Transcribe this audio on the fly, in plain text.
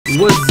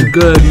What's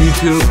good,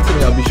 YouTube?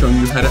 Today I'll be showing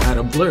you how to add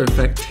a blur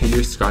effect to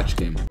your Scratch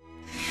game.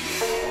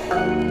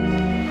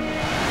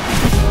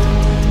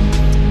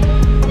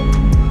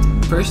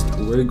 First,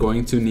 we're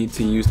going to need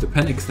to use the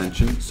pen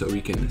extension so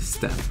we can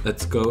stamp.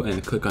 Let's go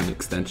and click on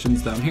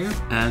extensions down here,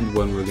 and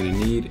one we're going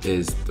to need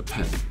is the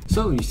pen.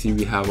 So you see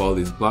we have all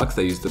these blocks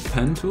that use the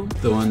pen tool.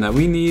 The one that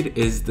we need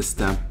is the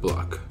stamp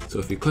block. So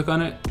if you click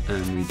on it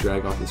and we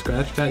drag off the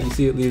Scratch Cat, you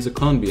see it leaves a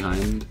clone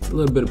behind. It's a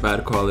little bit of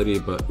bad quality,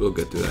 but we'll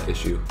get through that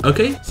issue.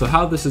 Okay, so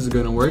how this is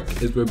going to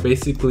work is we're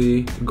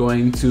basically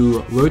going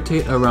to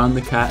rotate around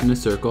the cat in a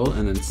circle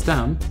and then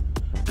stamp,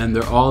 and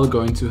they're all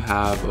going to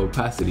have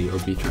opacity or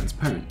be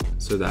transparent.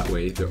 So that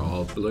way they're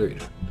all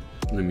blurred.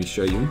 Let me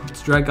show you.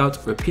 Let's drag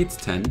out repeats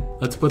 10.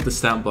 Let's put the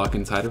stamp block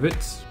inside of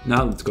it.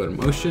 Now let's go to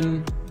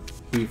motion.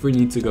 We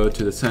need to go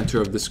to the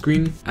center of the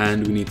screen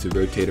and we need to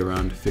rotate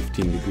around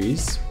 15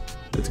 degrees.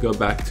 Let's go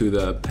back to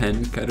the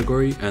pen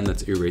category and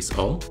let's erase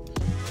all.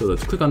 So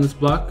let's click on this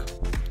block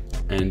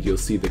and you'll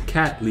see the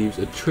cat leaves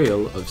a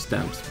trail of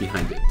stamps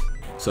behind it.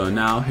 So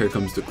now here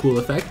comes the cool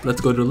effect.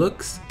 Let's go to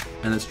looks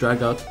and let's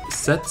drag out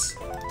sets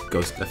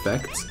ghost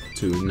effect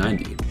to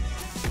 90.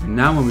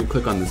 Now when we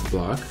click on this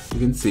block, you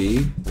can see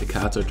the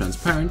cats are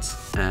transparent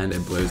and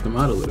it blurs them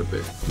out a little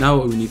bit. Now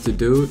what we need to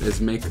do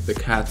is make the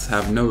cats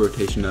have no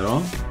rotation at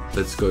all.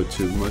 Let's go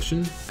to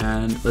motion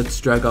and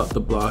let's drag out the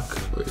block,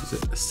 where is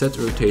it? Set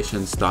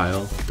rotation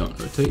style, don't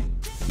rotate.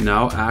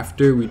 Now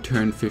after we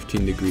turn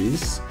 15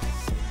 degrees,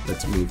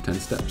 let's move 10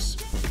 steps.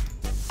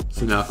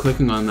 So now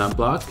clicking on that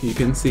block, you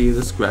can see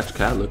the Scratch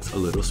Cat looks a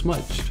little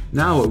smudged.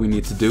 Now what we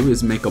need to do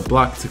is make a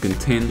block to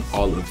contain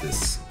all of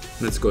this.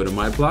 Let's go to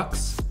my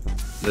blocks.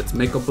 Let's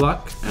make a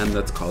block and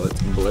let's call it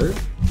blur.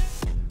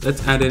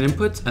 Let's add an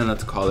input and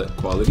let's call it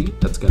quality.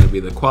 That's going to be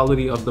the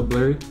quality of the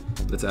blur.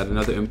 Let's add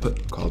another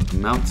input called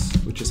amounts,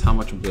 which is how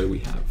much blur we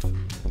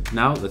have.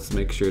 Now let's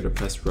make sure to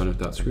press run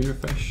without screen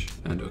refresh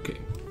and OK.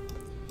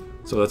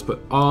 So let's put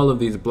all of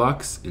these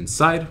blocks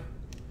inside.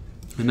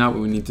 And now what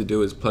we need to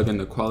do is plug in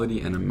the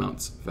quality and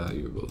amounts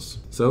variables.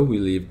 So we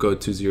leave go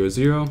to 0,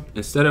 0.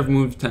 Instead of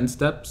move 10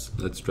 steps,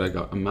 let's drag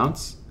out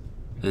amounts.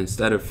 And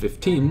instead of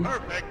 15,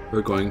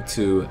 we're going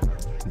to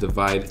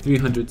divide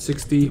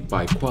 360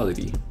 by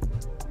quality.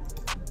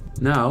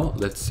 Now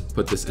let's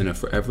put this in a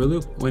forever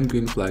loop. When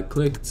green flag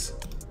clicked,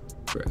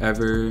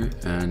 forever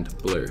and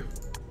blur.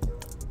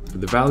 For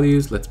the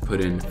values, let's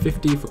put in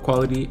 50 for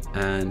quality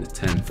and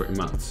 10 for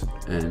amounts.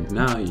 And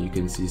now you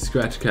can see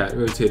Scratch Cat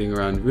rotating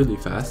around really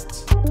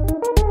fast.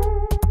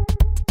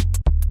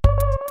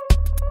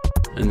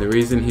 And the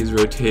reason he's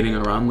rotating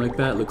around like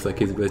that, looks like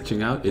he's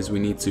glitching out, is we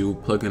need to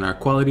plug in our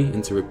quality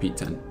into repeat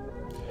 10.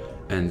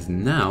 And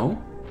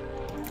now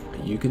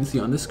you can see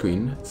on the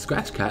screen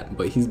Scratch Cat,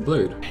 but he's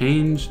blurred.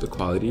 Change the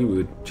quality, we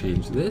would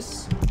change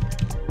this.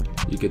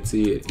 You can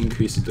see it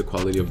increases the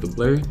quality of the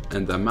blur,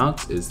 and the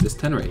amount is this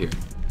 10 right here.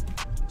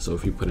 So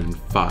if we put in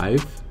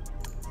 5,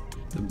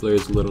 the blur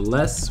is a little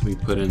less. We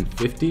put in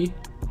 50,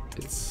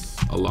 it's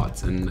a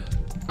lot, and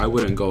I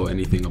wouldn't go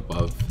anything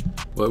above.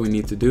 What we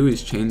need to do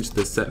is change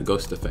the set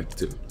ghost effect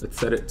to. Let's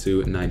set it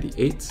to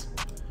 98.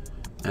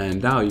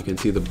 And now you can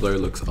see the blur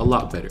looks a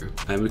lot better.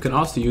 And we can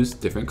also use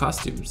different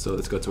costumes. So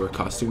let's go to our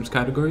costumes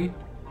category.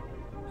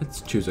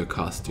 Let's choose a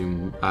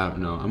costume. I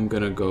don't know, I'm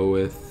gonna go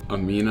with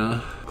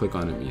Amina. Click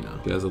on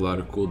Amina. She has a lot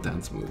of cool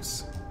dance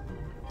moves.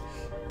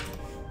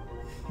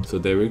 So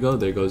there we go,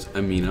 there goes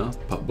Amina,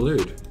 but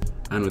blurred.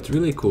 And what's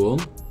really cool,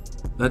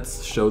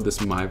 let's show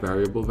this my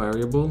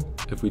variable.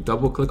 If we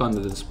double click on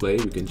the display,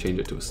 we can change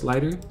it to a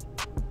slider.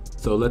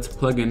 So let's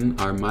plug in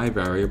our my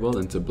variable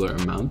into blur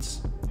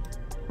amounts.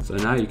 So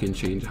now you can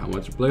change how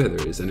much blur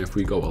there is, and if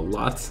we go a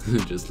lot,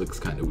 it just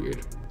looks kind of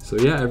weird. So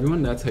yeah,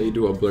 everyone, that's how you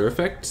do a blur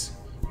effect.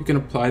 You can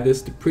apply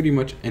this to pretty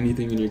much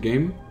anything in your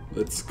game.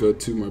 Let's go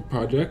to my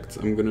project.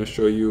 I'm gonna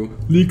show you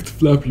leaked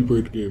Flappy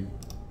Bird game.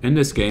 In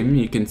this game,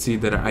 you can see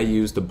that I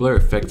used the blur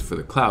effect for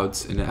the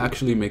clouds, and it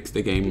actually makes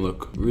the game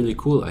look really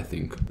cool, I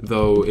think.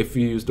 Though if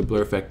you use the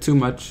blur effect too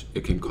much,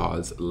 it can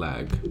cause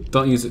lag.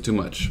 Don't use it too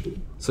much.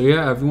 So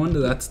yeah, everyone,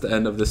 that's the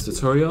end of this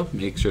tutorial.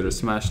 Make sure to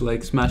smash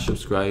like, smash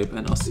subscribe,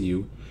 and I'll see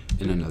you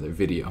in another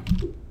video.